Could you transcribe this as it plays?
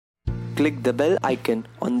Click the bell icon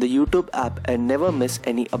on the YouTube app and never miss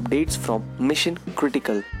any updates from Mission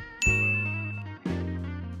Critical.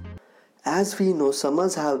 As we know,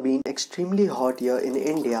 summers have been extremely hot here in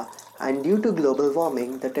India, and due to global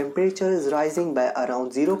warming, the temperature is rising by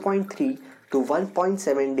around 0.3 to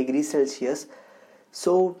 1.7 degrees Celsius.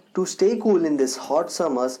 So, to stay cool in this hot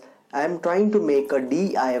summers, I am trying to make a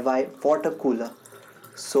DIY water cooler.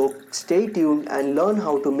 So, stay tuned and learn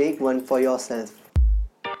how to make one for yourself.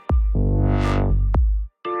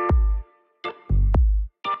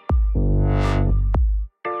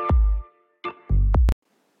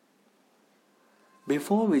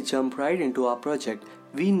 Before we jump right into our project,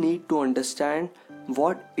 we need to understand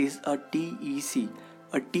what is a TEC.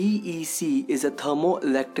 A TEC is a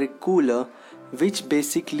thermoelectric cooler which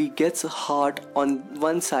basically gets hot on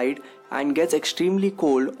one side and gets extremely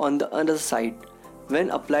cold on the other side when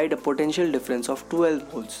applied a potential difference of 12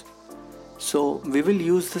 volts. So we will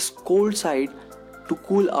use this cold side to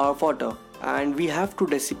cool our water, and we have to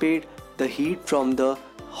dissipate the heat from the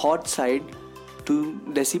hot side. To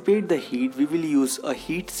dissipate the heat, we will use a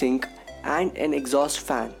heat sink and an exhaust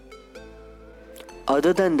fan.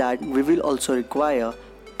 Other than that, we will also require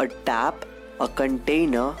a tap, a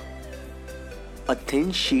container, a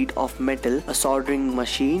thin sheet of metal, a soldering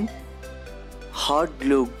machine, hot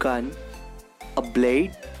glue gun, a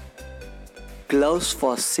blade, gloves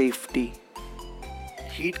for safety,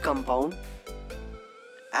 heat compound,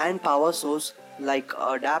 and power source like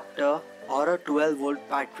an adapter or a 12-volt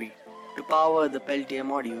battery to power the Peltier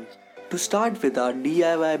module. To start with our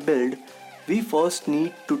DIY build, we first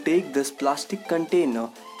need to take this plastic container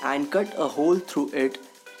and cut a hole through it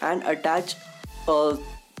and attach a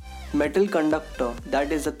metal conductor,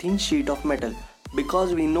 that is a thin sheet of metal,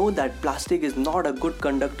 because we know that plastic is not a good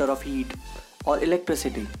conductor of heat or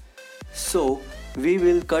electricity. So we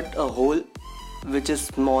will cut a hole which is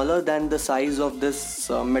smaller than the size of this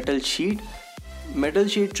metal sheet. Metal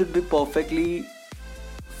sheet should be perfectly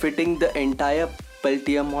fitting the entire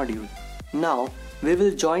Peltier module. Now we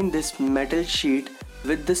will join this metal sheet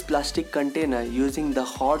with this plastic container using the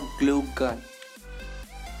hot glue gun.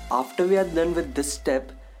 After we are done with this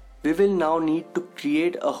step, we will now need to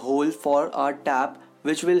create a hole for our tap,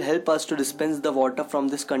 which will help us to dispense the water from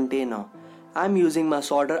this container. I am using my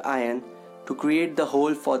solder iron to create the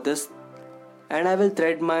hole for this, and I will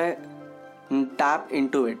thread my tap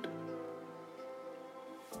into it.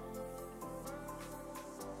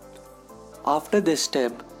 After this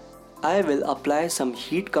step, I will apply some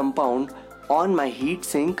heat compound on my heat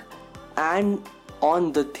sink and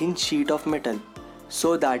on the thin sheet of metal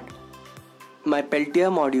so that my Peltier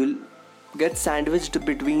module gets sandwiched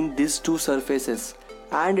between these two surfaces,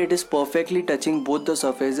 and it is perfectly touching both the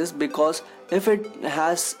surfaces, because if it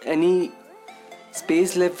has any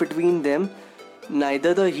space left between them,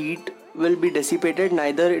 neither the heat will be dissipated,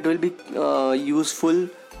 neither it will be useful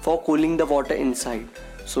for cooling the water inside.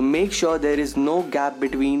 So make sure there is no gap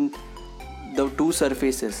between the two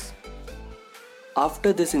surfaces.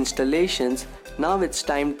 After this installations, now it's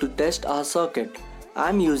time to test our circuit. I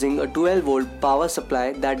am using a 12-volt power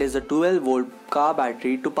supply, that is a 12-volt car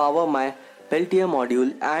battery, to power my Peltier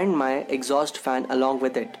module and my exhaust fan along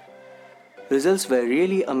with it. Results were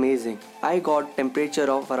really amazing. I got temperature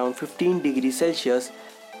of around 15 degrees Celsius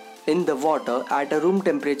in the water at a room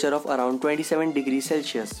temperature of around 27 degrees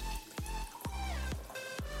Celsius.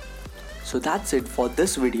 So that's it for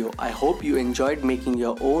this video. I hope you enjoyed making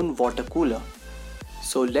your own water cooler.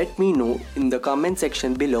 So let me know in the comment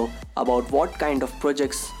section below about what kind of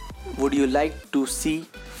projects would you like to see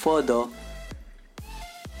further,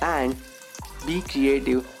 and be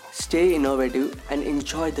creative, stay innovative, and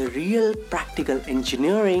enjoy the real practical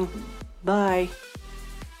engineering. Bye.